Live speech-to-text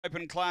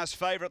Open class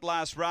favourite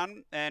last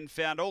run and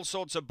found all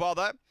sorts of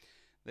bother.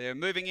 They're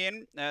moving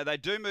in. They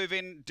do move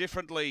in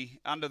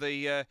differently under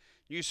the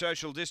new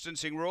social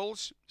distancing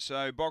rules.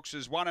 So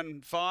boxes 1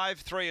 and 5,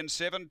 3 and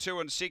 7, 2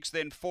 and 6,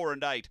 then 4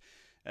 and 8.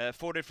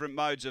 4 different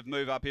modes of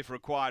move up if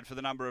required for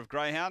the number of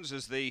greyhounds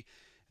as the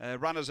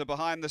runners are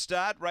behind the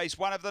start. Race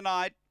 1 of the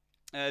night.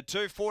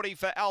 $2.40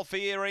 for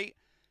Alfieri.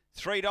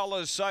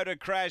 $3 Soda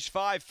Crash.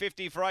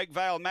 $5.50 for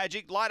Oakvale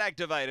Magic. Light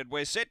activated.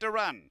 We're set to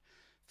run.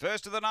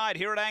 First of the night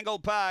here at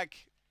Angle-Park.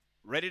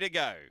 Ready to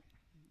go.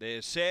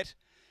 They're set.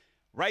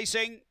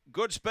 Racing,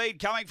 good speed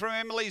coming from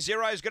Emily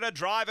Zero is going to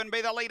drive and be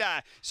the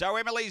leader. So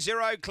Emily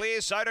Zero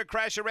clears. Soda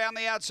Crash around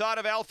the outside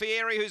of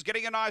Alfieri, who's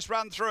getting a nice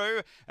run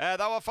through. They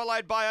were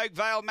followed by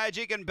Oakvale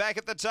Magic, and back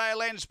at the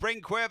tail end,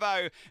 Spring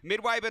Cuervo.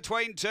 Midway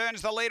between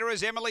turns, the leader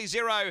is Emily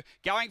Zero.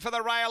 Going for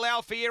the rail,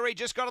 Alfieri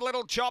just got a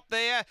little chop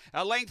there.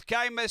 A length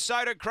came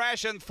Soda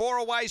Crash, and 4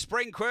 away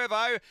Spring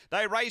Cuervo.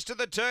 They race to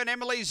the turn,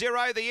 Emily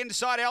Zero, the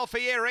inside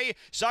Alfieri.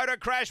 Soda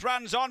Crash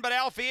runs on, but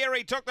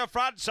Alfieri took the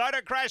front.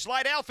 Soda Crash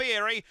late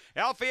Alfieri.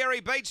 Alfieri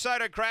beats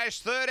Soda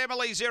Crash, third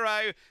Emily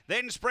Zero,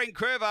 then Spring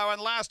Cuervo,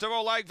 and last of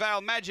all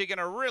Oakvale Magic in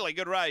a really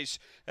good race.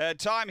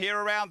 Time here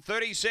around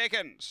 30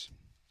 seconds.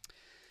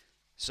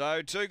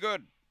 So too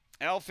good.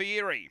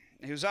 Alfieri,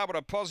 he was able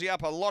to posse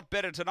up a lot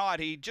better tonight.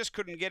 He just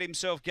couldn't get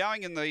himself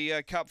going in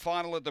the Cup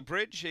final at the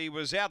Bridge. He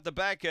was out the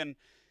back and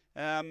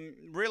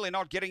really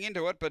not getting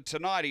into it, but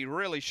tonight he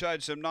really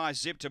showed some nice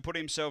zip to put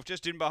himself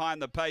just in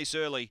behind the pace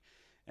early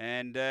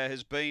and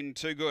has been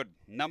too good.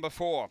 Number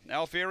 4,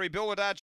 Alfieri Bill